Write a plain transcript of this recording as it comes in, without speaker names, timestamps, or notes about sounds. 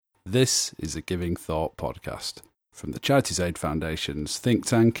This is a Giving Thought podcast from the Charities Aid Foundation's think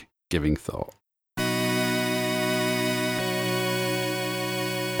tank, Giving Thought.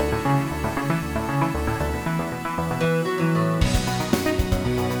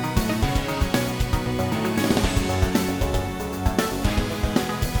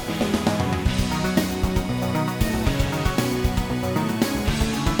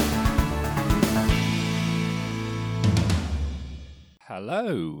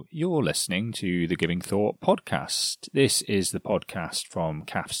 Hello, you're listening to the Giving Thought podcast. This is the podcast from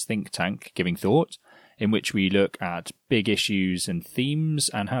CAF's think tank, Giving Thought, in which we look at big issues and themes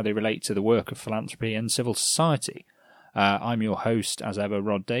and how they relate to the work of philanthropy and civil society. I'm your host, as ever,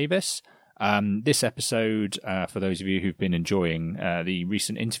 Rod Davis. This episode, for those of you who've been enjoying the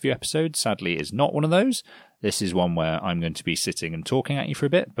recent interview episode, sadly is not one of those. This is one where I'm going to be sitting and talking at you for a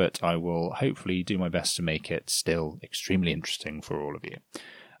bit, but I will hopefully do my best to make it still extremely interesting for all of you.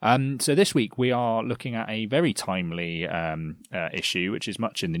 So this week we are looking at a very timely issue, which is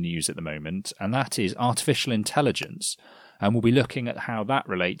much in the news at the moment, and that is artificial intelligence. And we'll be looking at how that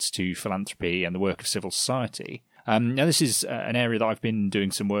relates to philanthropy and the work of civil society. Now, this is an area that I've been doing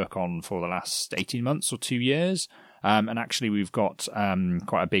some work on for the last 18 months or 2 years. And actually, we've got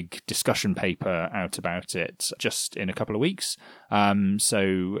quite a big discussion paper out about it just in a couple of weeks.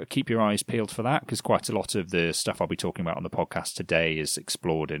 So keep your eyes peeled for that, because quite a lot of the stuff I'll be talking about on the podcast today is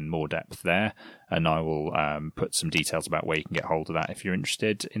explored in more depth there. And I will put some details about where you can get hold of that if you're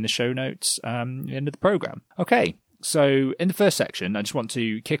interested in the show notes at the end of the programme. Okay. So in the first section, I just want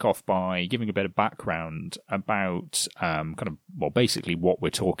to kick off by giving a bit of background about basically what we're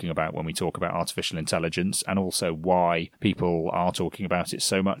talking about when we talk about artificial intelligence, and also why people are talking about it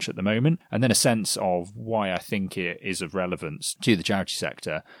so much at the moment, and then a sense of why I think it is of relevance to the charity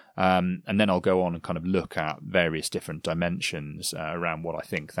sector. And then I'll go on and kind of look at various different dimensions around what I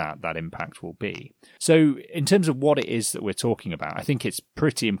think that impact will be. So in terms of what it is that we're talking about, I think it's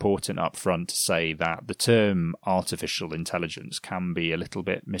pretty important up front to say that the term artificial intelligence can be a little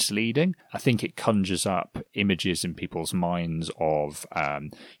bit misleading. I think it conjures up images in people's minds of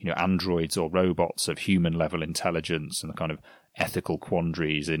androids or robots of human level intelligence, and the kind of ethical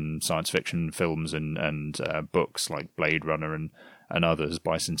quandaries in science fiction films and books like Blade Runner and others,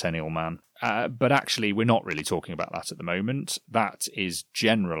 Bicentennial Man. But actually, we're not really talking about that at the moment. That is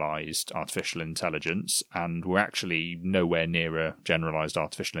generalized artificial intelligence, and we're actually nowhere nearer generalized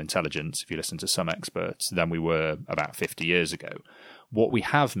artificial intelligence, if you listen to some experts, than we were about 50 years ago. What we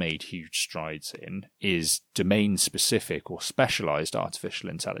have made huge strides in is domain-specific or specialized artificial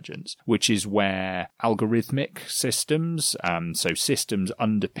intelligence, which is where algorithmic systems, so systems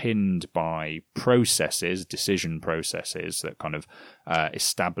underpinned by processes, decision processes that kind of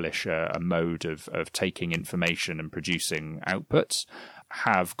establish a mode of taking information and producing outputs,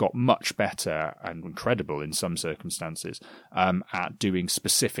 have got much better and incredible in some circumstances at doing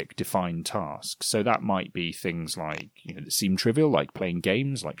specific defined tasks. So that might be things like that seem trivial, like playing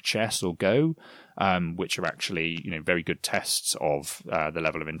games like chess or Go, which are actually very good tests of the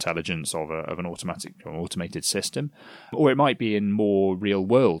level of intelligence of an automated system. Or it might be in more real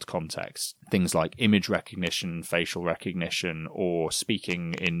world contexts, things like image recognition, facial recognition, or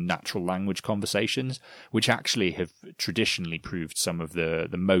speaking in natural language conversations, which actually have traditionally proved some of the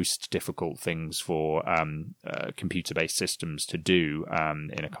most difficult things for computer-based systems to do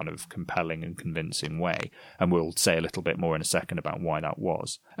in a kind of compelling and convincing way. And we'll say a little bit more in a second about why that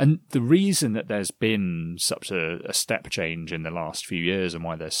was. And the reason that there's been such a step change in the last few years, and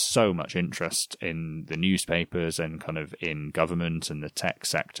why there's so much interest in the newspapers and kind of in government and the tech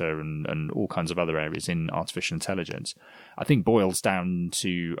sector and all kinds of other areas in artificial intelligence, I think boils down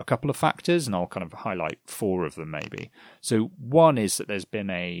to a couple of factors, and I'll kind of highlight 4 of them maybe. So one is that there's been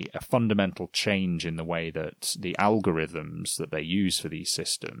a fundamental change in the way that the algorithms that they use for these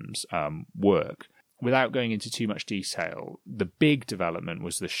systems work. Without going into too much detail, the big development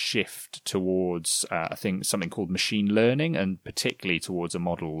was the shift towards, I think, something called machine learning, and particularly towards a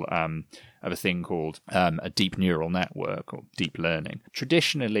model of a thing called a deep neural network, or deep learning.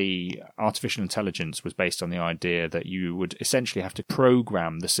 Traditionally, artificial intelligence was based on the idea that you would essentially have to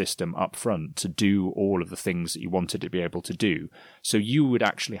program the system up front to do all of the things that you wanted it to be able to do. So you would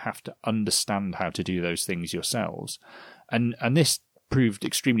actually have to understand how to do those things yourselves. And this proved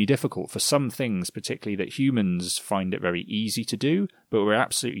extremely difficult for some things, particularly that humans find it very easy to do, but we're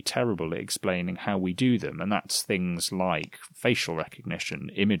absolutely terrible at explaining how we do them. And that's things like facial recognition,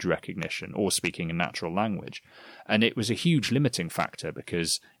 image recognition, or speaking in natural language. And it was a huge limiting factor,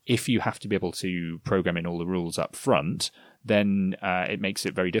 because if you have to be able to program in all the rules up front, then it makes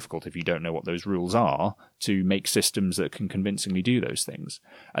it very difficult, if you don't know what those rules are, to make systems that can convincingly do those things.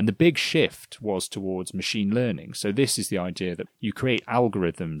 And the big shift was towards machine learning. So this is the idea that you create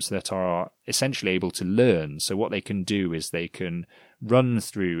algorithms that are essentially able to learn. So what they can do is they can run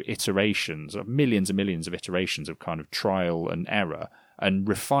through iterations of millions and millions of iterations of kind of trial and error and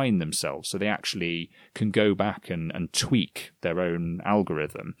refine themselves, so they actually can go back and tweak their own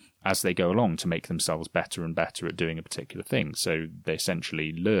algorithm as they go along to make themselves better and better at doing a particular thing. So they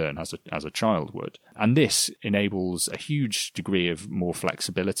essentially learn as a child would. And this enables a huge degree of more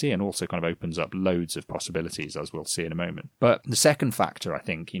flexibility and also kind of opens up loads of possibilities, as we'll see in a moment. But the second factor, I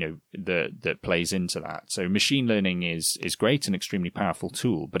think, that plays into that. So machine learning is great, an extremely powerful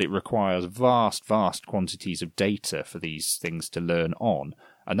tool, but it requires vast quantities of data for these things to learn on.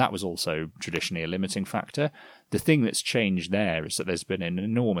 And that was also traditionally a limiting factor. The thing that's changed there is that there's been an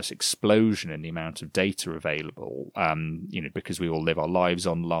enormous explosion in the amount of data available, because we all live our lives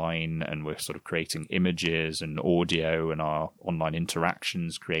online and we're sort of creating images and audio, and our online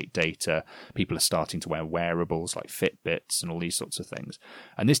interactions create data. People are starting to wear wearables like Fitbits and all these sorts of things.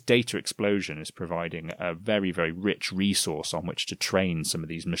 And this data explosion is providing a very, very rich resource on which to train some of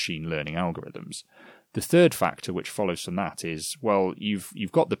these machine learning algorithms. The third factor which follows from that is, well, you've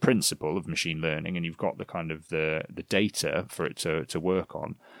got the principle of machine learning and you've got the kind of the data for it to work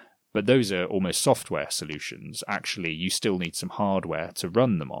on, but those are almost software solutions. Actually, you still need some hardware to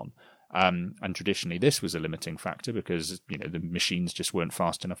run them on. And traditionally, this was a limiting factor because, the machines just weren't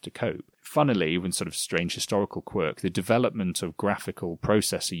fast enough to cope. Funnily, with sort of strange historical quirk, the development of graphical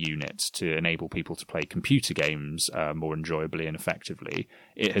processor units to enable people to play computer games more enjoyably and effectively,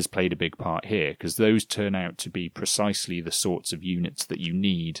 it has played a big part here, because those turn out to be precisely the sorts of units that you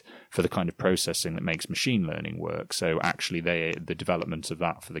need for the kind of processing that makes machine learning work. So actually, the development of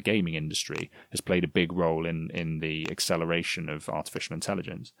that for the gaming industry has played a big role in the acceleration of artificial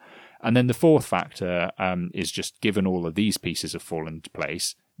intelligence. And then the fourth factor is just, given all of these pieces have fallen into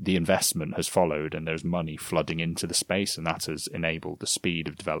place, the investment has followed and there's money flooding into the space, and that has enabled the speed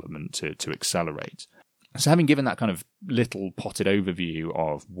of development to accelerate. So having given that kind of little potted overview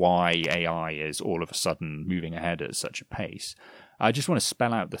of why AI is all of a sudden moving ahead at such a pace, I just want to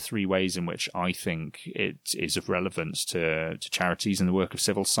spell out the three ways in which I think it is of relevance to charities and the work of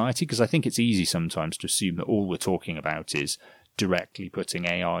civil society, because I think it's easy sometimes to assume that all we're talking about is directly putting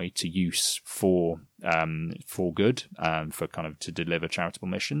AI to use for good, for kind of to deliver charitable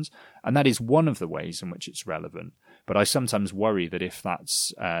missions. And that is one of the ways in which it's relevant. But I sometimes worry that if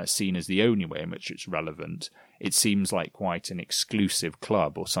that's seen as the only way in which it's relevant, it seems like quite an exclusive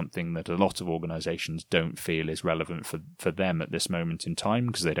club, or something that a lot of organisations don't feel is relevant for them at this moment in time,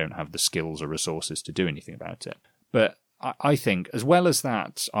 because they don't have the skills or resources to do anything about it. But I think, as well as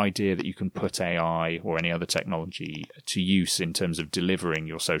that idea that you can put AI or any other technology to use in terms of delivering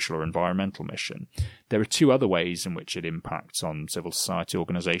your social or environmental mission, there are two other ways in which it impacts on civil society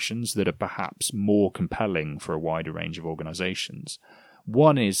organisations that are perhaps more compelling for a wider range of organisations.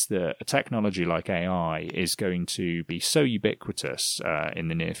 One is that a technology like AI is going to be so ubiquitous in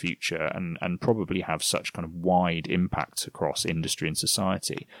the near future and probably have such kind of wide impacts across industry and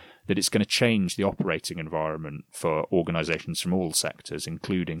society that it's going to change the operating environment for organisations from all sectors,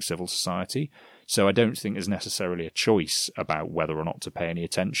 including civil society. So I don't think there's necessarily a choice about whether or not to pay any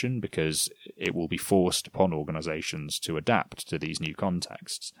attention, because it will be forced upon organisations to adapt to these new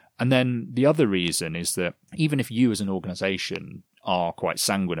contexts. And then the other reason is that even if you as an organisation are quite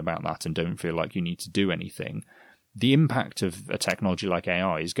sanguine about that and don't feel like you need to do anything, the impact of a technology like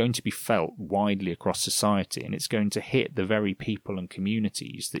AI is going to be felt widely across society, and it's going to hit the very people and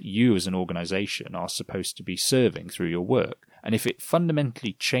communities that you as an organisation are supposed to be serving through your work. And if it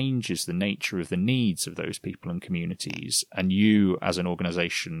fundamentally changes the nature of the needs of those people and communities, and you as an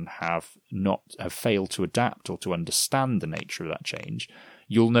organisation have failed to adapt or to understand the nature of that change,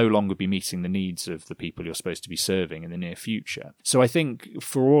 you'll no longer be meeting the needs of the people you're supposed to be serving in the near future. So I think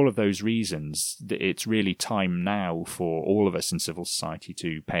for all of those reasons, it's really time now for all of us in civil society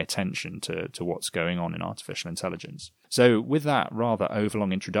to pay attention to what's going on in artificial intelligence. So with that rather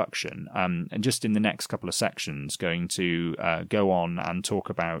overlong introduction, and just in the next couple of sections, going to go on and talk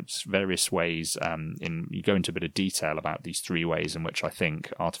about various ways, you go into a bit of detail about these three ways in which I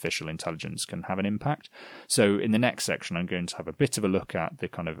think artificial intelligence can have an impact. So in the next section, I'm going to have a bit of a look at the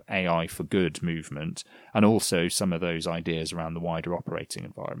kind of AI for good movement, and also some of those ideas around the wider operating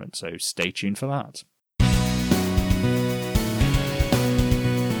environment. So stay tuned for that.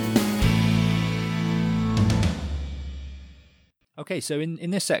 Okay, so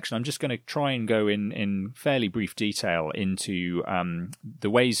in this section, I'm just going to try and go in fairly brief detail into the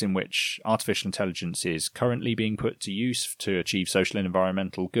ways in which artificial intelligence is currently being put to use to achieve social and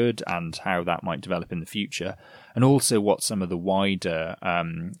environmental good, and how that might develop in the future, and also what some of the wider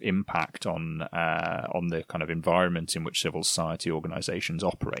impact on the kind of environment in which civil society organisations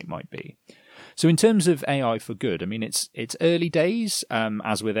operate might be. So in terms of AI for good, I mean, it's early days,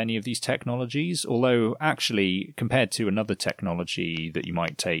 as with any of these technologies, although actually compared to another technology that you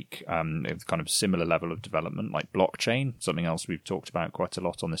might take with kind of similar level of development, like blockchain, something else we've talked about quite a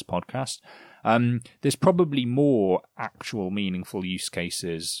lot on this podcast, there's probably more actual meaningful use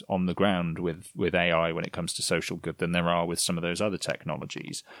cases on the ground with AI when it comes to social good than there are with some of those other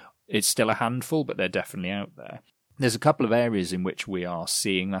technologies. It's still a handful, but they're definitely out there. There's a couple of areas in which we are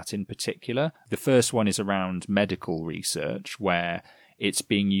seeing that in particular. The first one is around medical research, where it's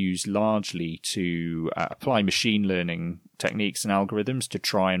being used largely to apply machine learning techniques and algorithms to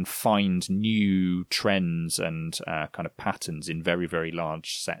try and find new trends and kind of patterns in very, very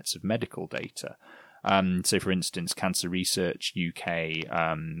large sets of medical data. So, for instance, Cancer Research UK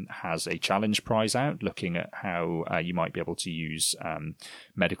has a challenge prize out looking at how you might be able to use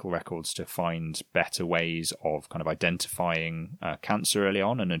medical records to find better ways of kind of identifying cancer early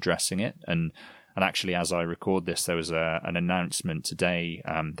on and addressing it. And actually, as I record this, there was an announcement today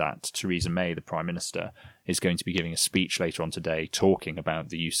that Theresa May, the Prime Minister, is going to be giving a speech later on today talking about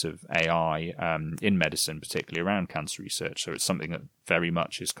the use of AI in medicine, particularly around cancer research. So it's something that very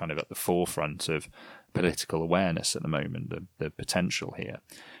much is kind of at the forefront of political awareness at the moment, the potential here.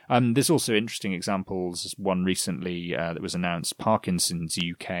 There's also interesting examples. One recently that was announced, Parkinson's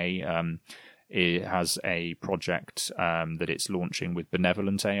UK, it has a project that it's launching with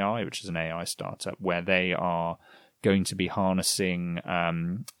Benevolent AI, which is an AI startup, where they are going to be harnessing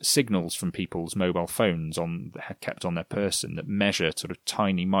signals from people's mobile phones kept on their person that measure sort of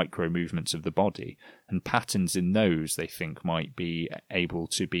tiny micro movements of the body, and patterns in those they think might be able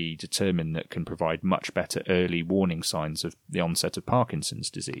to be determined that can provide much better early warning signs of the onset of Parkinson's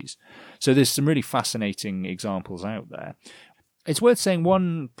disease. So there's some really fascinating examples out there. It's worth saying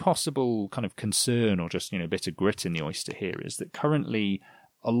one possible kind of concern or just, a bit of grit in the oyster here is that currently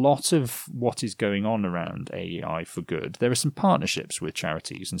a lot of what is going on around AI for good, there are some partnerships with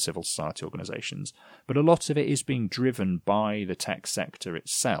charities and civil society organisations, but a lot of it is being driven by the tech sector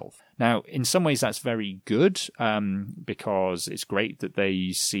itself. Now, in some ways that's very good because it's great that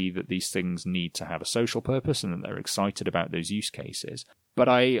they see that these things need to have a social purpose and that they're excited about those use cases. But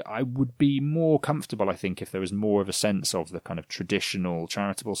I would be more comfortable, I think, if there was more of a sense of the kind of traditional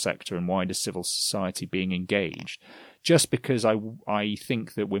charitable sector and wider civil society being engaged, just because I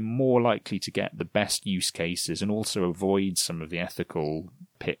think that we're more likely to get the best use cases and also avoid some of the ethical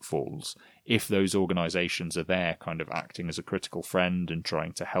pitfalls if those organisations are there kind of acting as a critical friend and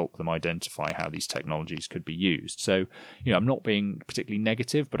trying to help them identify how these technologies could be used. So, I'm not being particularly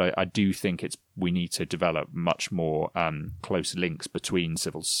negative, but I do think we need to develop much more close links between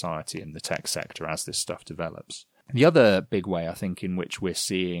civil society and the tech sector as this stuff develops. The other big way, I think, in which we're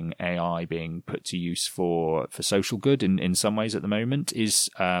seeing AI being put to use for social good in some ways at the moment is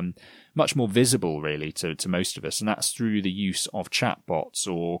much more visible, really, to most of us, and that's through the use of chatbots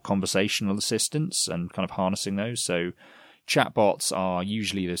or conversational assistants and kind of harnessing those. So chatbots are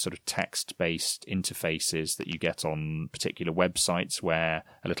usually the sort of text-based interfaces that you get on particular websites where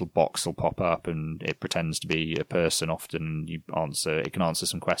a little box will pop up and it pretends to be a person. Often it can answer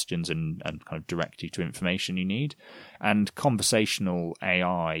some questions and kind of direct you to information you need. And conversational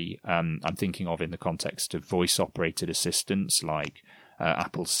AI, I'm thinking of in the context of voice-operated assistants like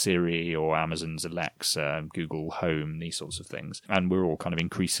Apple's Siri or Amazon's Alexa, Google Home, these sorts of things. And we're all kind of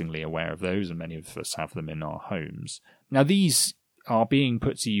increasingly aware of those, and many of us have them in our homes. Now, these are being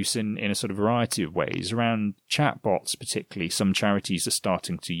put to use in a sort of variety of ways. Around chatbots particularly, some charities are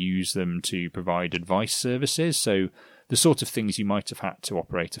starting to use them to provide advice services. So the sort of things you might have had to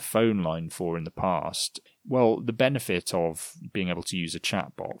operate a phone line for in the past. Well, the benefit of being able to use a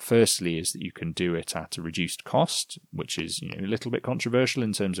chatbot, firstly, is that you can do it at a reduced cost, which is a little bit controversial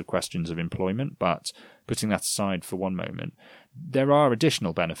in terms of questions of employment, but putting that aside for one moment, there are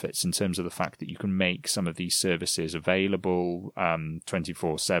additional benefits in terms of the fact that you can make some of these services available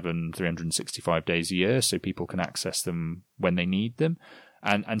 24/7, 365 days a year, so people can access them when they need them.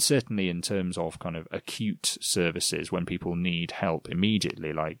 And certainly in terms of kind of acute services when people need help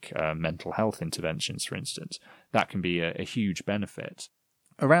immediately, like mental health interventions, for instance, that can be a huge benefit.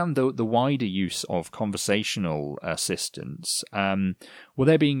 around the wider use of conversational assistants, well,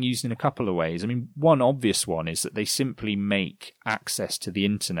 they're being used in a couple of ways. I mean, one obvious one is that they simply make access to the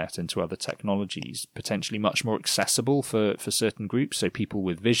internet and to other technologies potentially much more accessible for certain groups. So people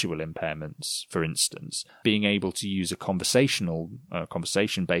with visual impairments, for instance, being able to use a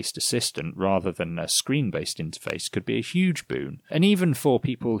conversation-based assistant rather than a screen-based interface could be a huge boon. And even for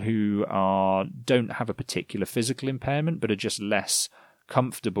people who don't have a particular physical impairment but are just less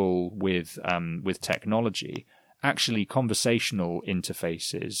comfortable with technology, actually conversational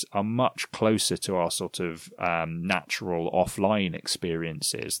interfaces are much closer to our sort of natural offline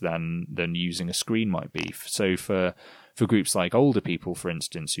experiences than using a screen might be. So for groups like older people, for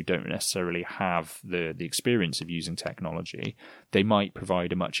instance, who don't necessarily have the experience of using technology, they might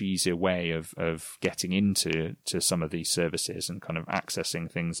provide a much easier way of getting into some of these services and kind of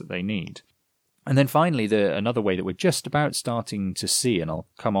accessing things that they need. And then finally, another way that we're just about starting to see, and I'll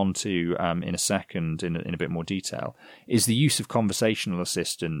come on to in a second in a bit more detail, is the use of conversational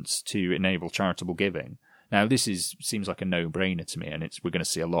assistants to enable charitable giving. Now, this seems like a no-brainer to me, and we're going to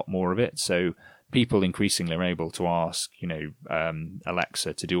see a lot more of it. So people increasingly are able to ask,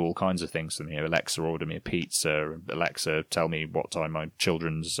 Alexa to do all kinds of things for me. Alexa, order me a pizza. Alexa, tell me what time my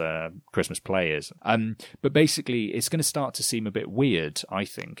children's Christmas play is. But basically, it's going to start to seem a bit weird, I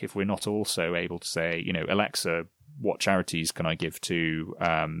think, if we're not also able to say, Alexa, what charities can I give to,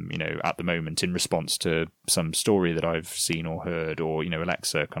 at the moment in response to some story that I've seen or heard, or,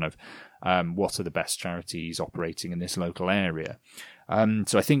 Alexa, kind of, what are the best charities operating in this local area?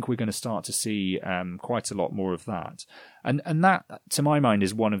 So I think we're going to start to see quite a lot more of that. And that, to my mind,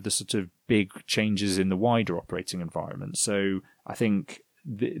 is one of the sort of big changes in the wider operating environment. So I think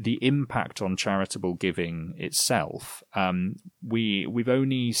the impact on charitable giving itself, we've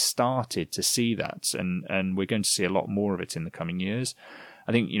only started to see that, and we're going to see a lot more of it in the coming years.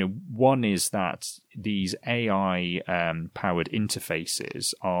 I think, one is that these AI powered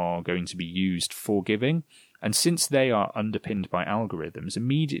interfaces are going to be used for giving. And since they are underpinned by algorithms,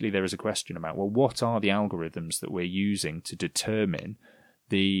 immediately there is a question about, well, what are the algorithms that we're using to determine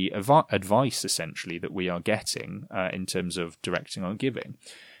the advice, essentially, that we are getting in terms of directing our giving?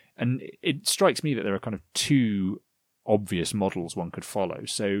 And it strikes me that there are kind of two obvious models one could follow.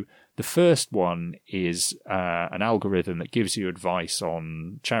 So the first one is an algorithm that gives you advice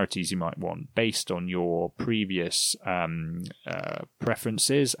on charities you might want based on your previous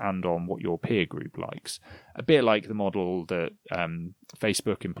preferences and on what your peer group likes. A bit like the model that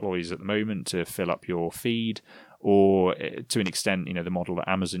Facebook employs at the moment to fill up your feed, or to an extent, the model that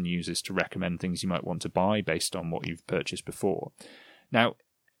Amazon uses to recommend things you might want to buy based on what you've purchased before. Now,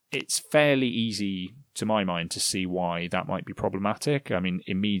 it's fairly easy, to my mind, to see why that might be problematic. I mean,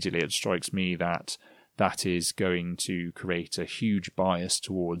 immediately it strikes me that is going to create a huge bias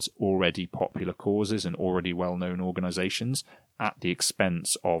towards already popular causes and already well-known organisations at the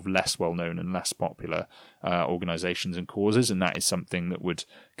expense of less well-known and less popular organisations and causes, and that is something that would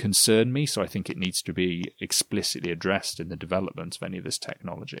concern me. So I think it needs to be explicitly addressed in the development of any of this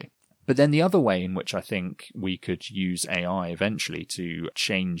technology. But then the other way in which I think we could use AI eventually to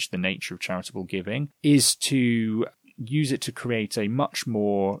change the nature of charitable giving is to use it to create a much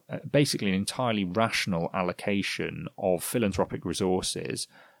more, basically an entirely rational allocation of philanthropic resources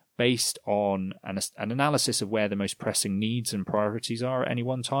based on an analysis of where the most pressing needs and priorities are at any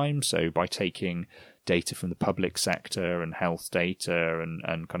one time. So by taking data from the public sector and health data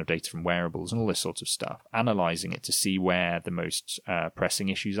and kind of data from wearables and all this sort of stuff, analysing it to see where the most pressing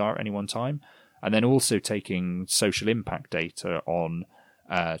issues are at any one time, and then also taking social impact data on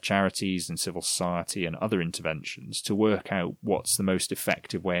charities and civil society and other interventions to work out what's the most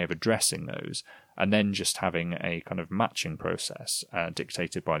effective way of addressing those, and then just having a kind of matching process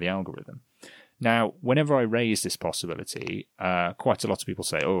dictated by the algorithm. Now, whenever I raise this possibility, quite a lot of people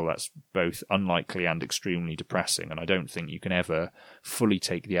say, oh, that's both unlikely and extremely depressing, and I don't think you can ever fully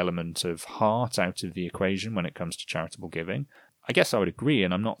take the element of heart out of the equation when it comes to charitable giving. I guess I would agree,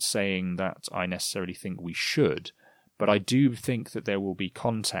 and I'm not saying that I necessarily think we should, but I do think that there will be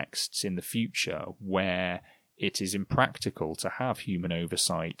contexts in the future where it is impractical to have human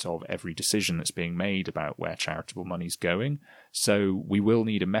oversight of every decision that's being made about where charitable money is going. So we will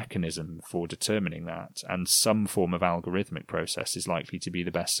need a mechanism for determining that, and some form of algorithmic process is likely to be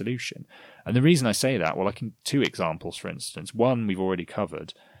the best solution. And the reason I say that, well, two examples, for instance. One we've already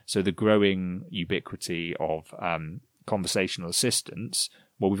covered. So the growing ubiquity of conversational assistants.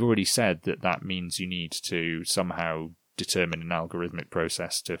 Well, we've already said that means you need to somehow determine an algorithmic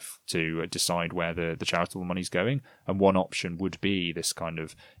process to decide where the charitable money is going. And one option would be this kind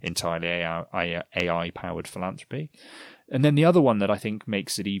of entirely AI-powered philanthropy. And then the other one that I think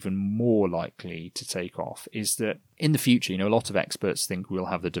makes it even more likely to take off is that in the future, a lot of experts think we'll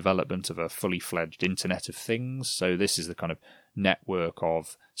have the development of a fully fledged Internet of Things. So this is the kind of network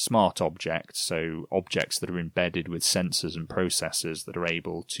of smart objects, so objects that are embedded with sensors and processors that are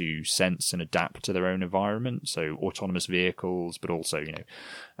able to sense and adapt to their own environment. So autonomous vehicles, but also,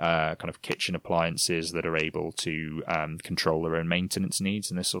 kind of kitchen appliances that are able to control their own maintenance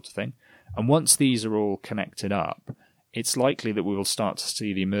needs and this sort of thing. And once these are all connected up, it's likely that we will start to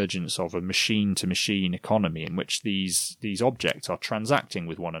see the emergence of a machine-to-machine economy in which these objects are transacting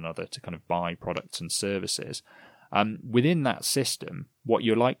with one another to kind of buy products and services. Within that system, what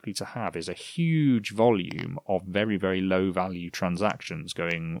you're likely to have is a huge volume of very, very low-value transactions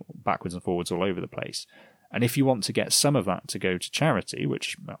going backwards and forwards all over the place. And if you want to get some of that to go to charity,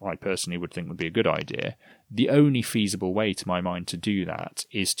 which I personally would think would be a good idea, the only feasible way, to my mind, to do that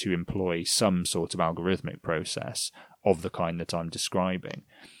is to employ some sort of algorithmic process of the kind that I'm describing,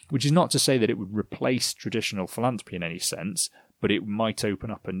 which is not to say that it would replace traditional philanthropy in any sense, but it might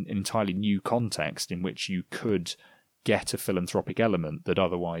open up an entirely new context in which you could get a philanthropic element that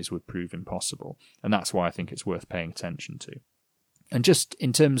otherwise would prove impossible. And that's why I think it's worth paying attention to. And just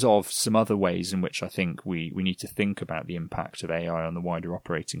in terms of some other ways in which I think we need to think about the impact of AI on the wider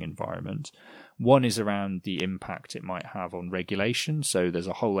operating environment, one is around the impact it might have on regulation. So there's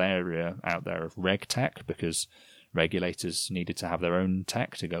a whole area out there of reg tech, because regulators needed to have their own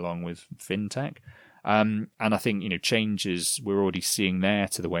tech to go along with fintech. And I think, changes we're already seeing there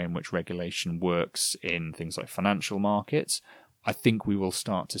to the way in which regulation works in things like financial markets. I think we will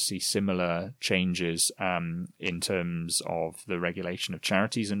start to see similar changes in terms of the regulation of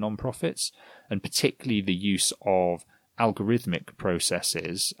charities and non-profits, and particularly the use of algorithmic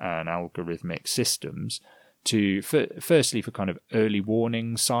processes and algorithmic systems to, firstly, for kind of early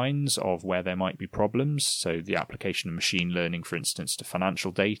warning signs of where there might be problems. So the application of machine learning, for instance, to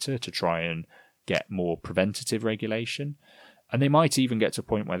financial data to try and get more preventative regulation. And they might even get to a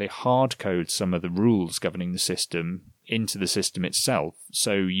point where they hard code some of the rules governing the system into the system itself.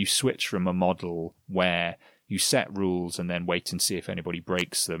 So you switch from a model where you set rules and then wait and see if anybody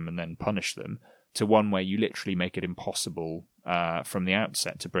breaks them and then punish them, to one where you literally make it impossible from the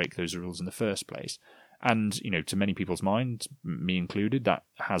outset to break those rules in the first place. And, to many people's minds, me included, that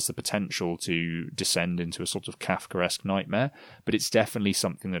has the potential to descend into a sort of Kafkaesque nightmare. But it's definitely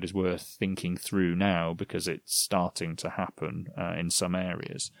something that is worth thinking through now, because it's starting to happen in some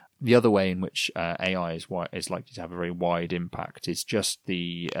areas. The other way in which AI is likely to have a very wide impact is just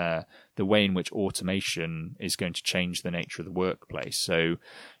the way in which automation is going to change the nature of the workplace. So,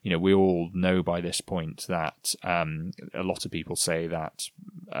 we all know by this point that a lot of people say that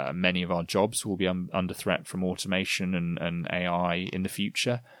many of our jobs will be under threat from automation and AI in the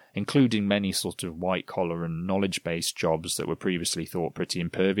future, including many sort of white-collar and knowledge-based jobs that were previously thought pretty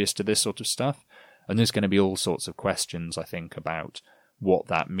impervious to this sort of stuff. And there's going to be all sorts of questions, I think, about what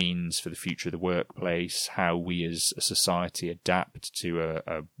that means for the future of the workplace, how we as a society adapt to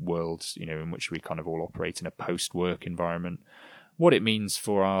a world, in which we kind of all operate in a post-work environment, what it means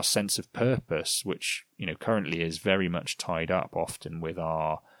for our sense of purpose, which, currently is very much tied up often with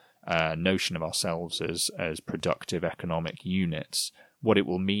our notion of ourselves as productive economic units, what it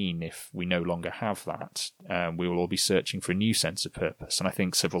will mean if we no longer have that. We will all be searching for a new sense of purpose. And I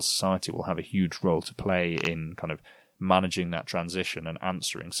think civil society will have a huge role to play in kind of managing that transition and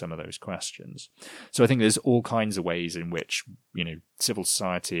answering some of those questions. So I think there's all kinds of ways in which, civil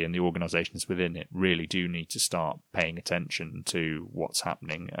society and the organizations within it really do need to start paying attention to what's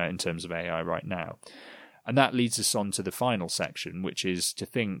happening in terms of AI right now. And that leads us on to the final section, which is to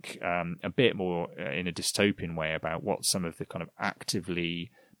think a bit more in a dystopian way about what some of the kind of actively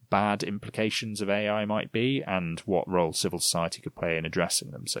bad implications of AI might be and what role civil society could play in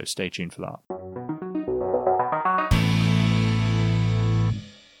addressing them. So stay tuned for that.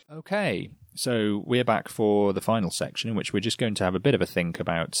 Okay, so we're back for the final section, in which we're just going to have a bit of a think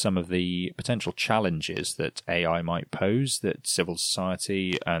about some of the potential challenges that AI might pose, that civil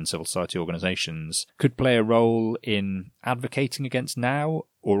society and civil society organisations could play a role in advocating against now,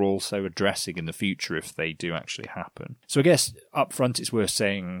 or also addressing in the future if they do actually happen. So I guess up front it's worth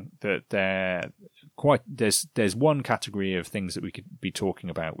saying that there's one category of things that we could be talking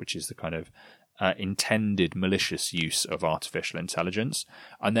about, which is the kind of intended malicious use of artificial intelligence.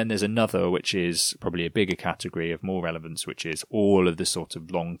 And then there's another, which is probably a bigger category of more relevance, which is all of the sort of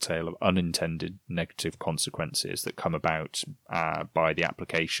long tail of unintended negative consequences that come about by the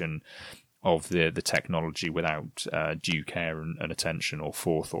application of the technology without due care and attention or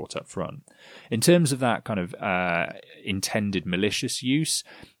forethought up front. In terms of that kind of intended malicious use,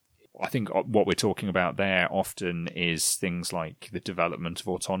 I think what we're talking about there often is things like the development of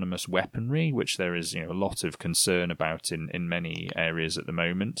autonomous weaponry, which there is a lot of concern about in many areas at the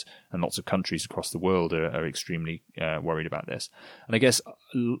moment, and lots of countries across the world are extremely worried about this. And I guess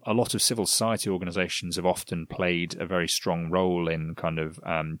a lot of civil society organizations have often played a very strong role in kind of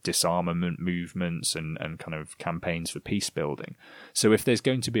disarmament movements and kind of campaigns for peace building. So if there's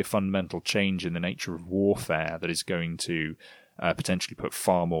going to be a fundamental change in the nature of warfare that is going to potentially put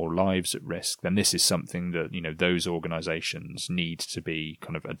far more lives at risk, then this is something that those organizations need to be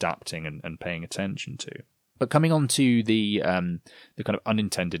kind of adapting and paying attention to. But coming on to the kind of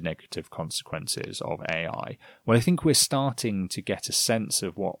unintended negative consequences of AI, well, I think we're starting to get a sense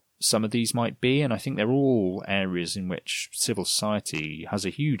of what some of these might be, and I think they're all areas in which civil society has a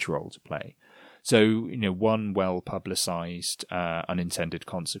huge role to play. So, one well-publicized unintended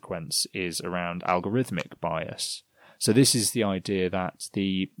consequence is around algorithmic bias. So this is the idea that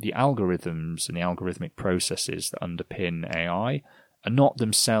the algorithms and the algorithmic processes that underpin AI are not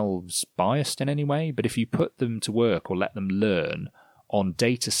themselves biased in any way, but if you put them to work or let them learn on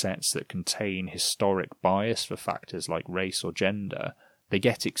data sets that contain historic bias for factors like race or gender, they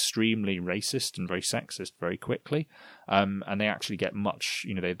get extremely racist and very sexist very quickly, and they actually get much,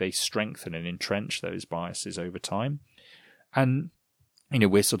 they strengthen and entrench those biases over time. And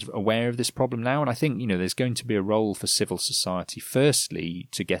we're sort of aware of this problem now, and I think, there's going to be a role for civil society, firstly,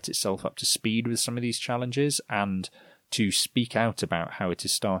 to get itself up to speed with some of these challenges and to speak out about how it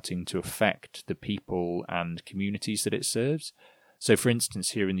is starting to affect the people and communities that it serves. So, for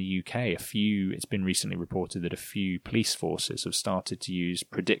instance, here in the UK, it's been recently reported that a few police forces have started to use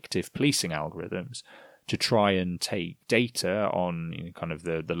predictive policing algorithms to try and take data on kind of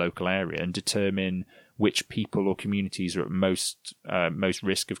the local area and determine which people or communities are at most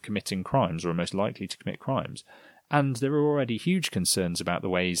risk of committing crimes or are most likely to commit crimes. And there are already huge concerns about the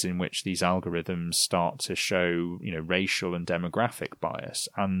ways in which these algorithms start to show, racial and demographic bias.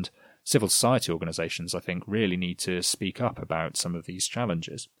 And civil society organizations, I think, really need to speak up about some of these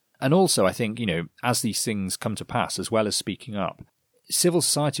challenges. And also, I think, as these things come to pass, as well as speaking up, civil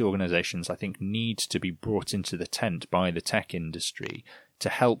society organizations, I think, need to be brought into the tent by the tech industry to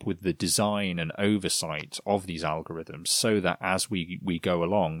help with the design and oversight of these algorithms so that as we go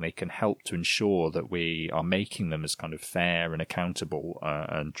along, they can help to ensure that we are making them as kind of fair and accountable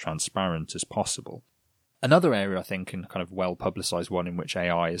and transparent as possible. Another area, I think, and kind of well-publicized one in which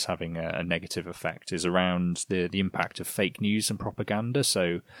AI is having a negative effect is around the impact of fake news and propaganda.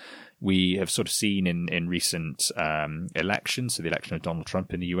 So we have sort of seen in recent elections, so the election of Donald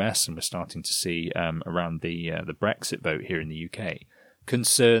Trump in the US, and we're starting to see around the Brexit vote here in the UK,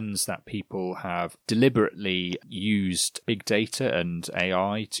 concerns that people have deliberately used big data and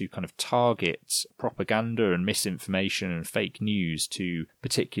AI to kind of target propaganda and misinformation and fake news to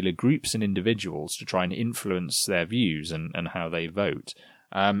particular groups and individuals to try and influence their views and how they vote.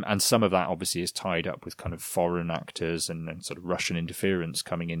 And some of that obviously is tied up with kind of foreign actors and sort of Russian interference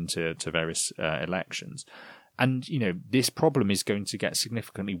coming into various elections. And, this problem is going to get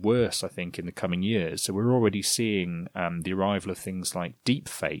significantly worse, I think, in the coming years. So we're already seeing the arrival of things like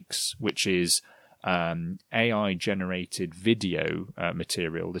deepfakes, which is AI-generated video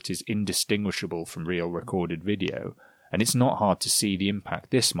material that is indistinguishable from real recorded video. And it's not hard to see the impact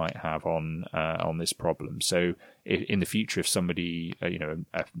this might have on this problem. So in the future, if somebody,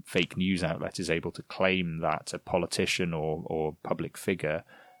 a fake news outlet is able to claim that a politician or public figure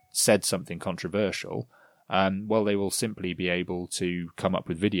said something controversial, well, they will simply be able to come up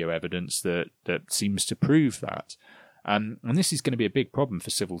with video evidence that seems to prove that. And this is going to be a big problem for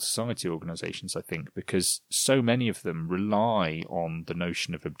civil society organizations, I think, because so many of them rely on the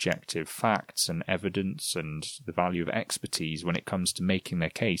notion of objective facts and evidence and the value of expertise when it comes to making their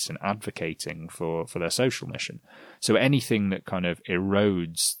case and advocating for their social mission. So anything that kind of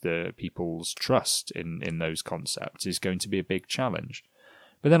erodes the people's trust in those concepts is going to be a big challenge.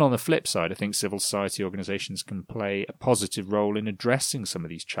 But then on the flip side, I think civil society organizations can play a positive role in addressing some of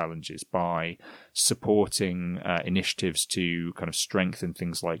these challenges by supporting initiatives to kind of strengthen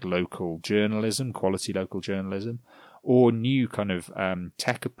things like local journalism, quality local journalism, or new kind of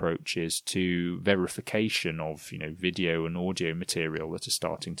tech approaches to verification of, video and audio material that are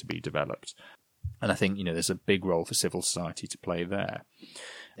starting to be developed. And I think, there's a big role for civil society to play there.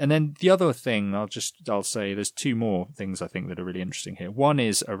 And then the other thing, I'll say there's two more things I think that are really interesting here. One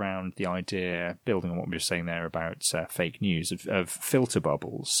is around the idea, building on what we were saying there about fake news, of filter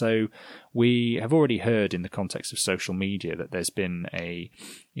bubbles. So we have already heard in the context of social media that there's been a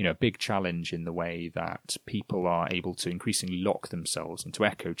big challenge in the way that people are able to increasingly lock themselves into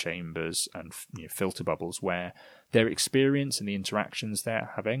echo chambers and filter bubbles where their experience and the interactions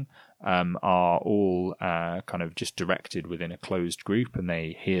they're having are all kind of just directed within a closed group, and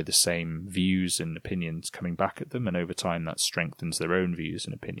they hear the same views and opinions coming back at them, and over time that strengthens their own views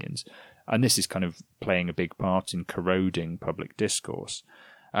and opinions. And this is kind of playing a big part in corroding public discourse.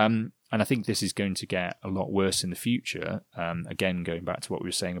 And I think this is going to get a lot worse in the future. Again, going back to what we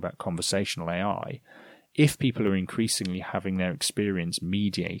were saying about conversational AI, if people are increasingly having their experience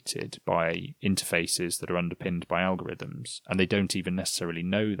mediated by interfaces that are underpinned by algorithms, and they don't even necessarily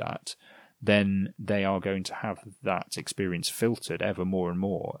know that, then they are going to have that experience filtered ever more and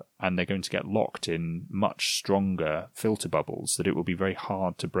more, and they're going to get locked in much stronger filter bubbles that it will be very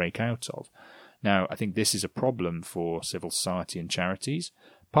hard to break out of. Now, I think this is a problem for civil society and charities,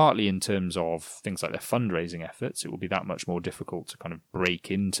 partly in terms of things like their fundraising efforts. It will be that much more difficult to kind of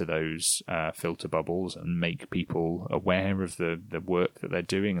break into those filter bubbles and make people aware of the work that they're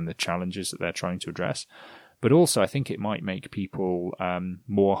doing and the challenges that they're trying to address. But also, I think it might make people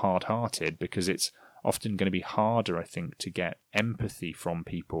more hard-hearted, because it's often going to be harder, I think, to get empathy from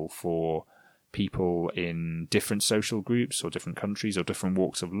people for people in different social groups or different countries or different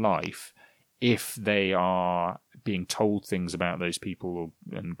walks of life if they are being told things about those people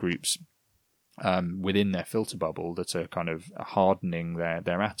and groups within their filter bubble that are kind of hardening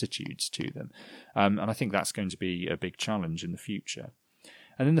their attitudes to them. And I think that's going to be a big challenge in the future.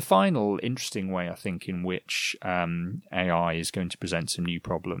 And then the final interesting way, I think, in which AI is going to present some new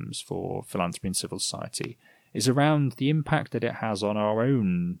problems for philanthropy and civil society is around the impact that it has on our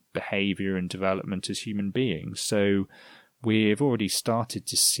own behaviour and development as human beings. So we've already started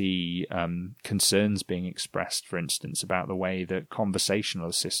to see concerns being expressed, for instance, about the way that conversational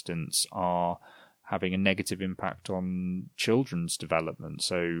assistants are having a negative impact on children's development.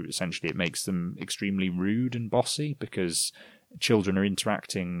 So essentially it makes them extremely rude and bossy, because children are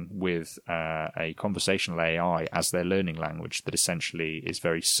interacting with a conversational AI as their learning language that essentially is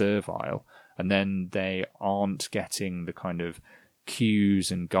very servile, and then they aren't getting the kind of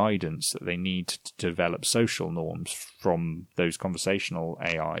cues and guidance that they need to develop social norms from those conversational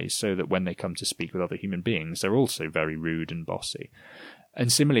AIs, so that when they come to speak with other human beings, they're also very rude and bossy. And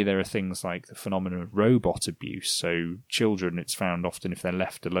similarly, there are things like the phenomenon of robot abuse. So children, it's found often if they're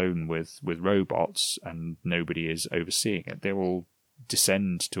left alone with robots and nobody is overseeing it, they will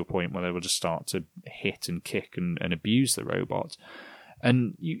descend to a point where they will just start to hit and kick and abuse the robot.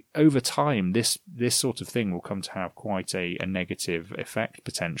 And over time, this sort of thing will come to have quite a negative effect,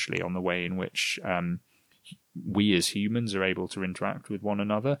 potentially, on the way in which we as humans are able to interact with one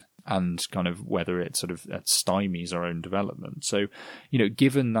another, and kind of whether it sort of stymies our own development. So,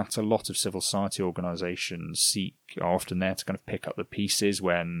 given that a lot of civil society organisations are often there to kind of pick up the pieces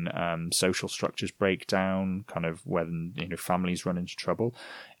when social structures break down, kind of when families run into trouble,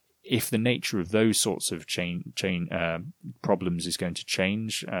 if the nature of those sorts of problems is going to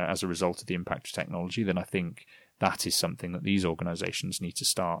change as a result of the impact of technology, then I think that is something that these organisations need to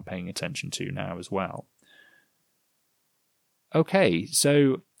start paying attention to now as well. Okay,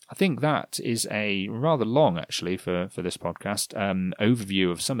 so I think that is a rather long, actually, for this podcast,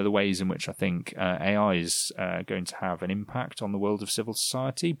 overview of some of the ways in which I think AI is going to have an impact on the world of civil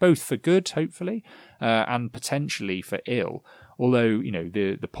society, both for good, hopefully, and potentially for ill. Although,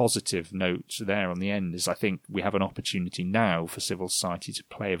 the positive note there on the end is I think we have an opportunity now for civil society to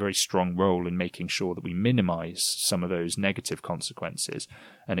play a very strong role in making sure that we minimise some of those negative consequences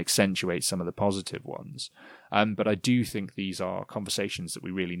and accentuate some of the positive ones. But I do think these are conversations that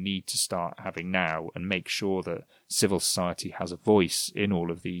we really need to start having now, and make sure that civil society has a voice in all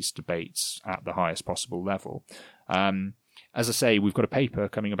of these debates at the highest possible level. As I say, we've got a paper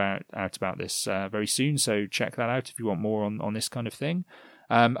coming out about this very soon, so check that out if you want more on this kind of thing.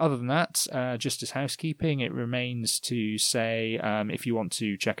 Other than that, just as housekeeping, it remains to say if you want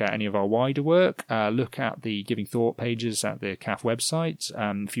to check out any of our wider work, look at the Giving Thought pages at the CAF website.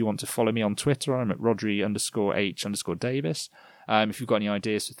 If you want to follow me on Twitter, I'm at Rodri_H_Davis. If you've got any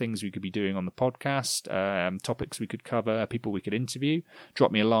ideas for things we could be doing on the podcast, topics we could cover, people we could interview, drop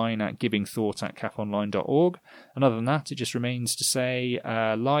me a line at givingthought@cafonline.org. And other than that, it just remains to say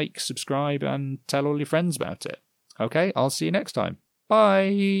like, subscribe, and tell all your friends about it. Okay, I'll see you next time.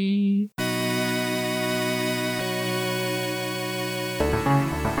 Bye!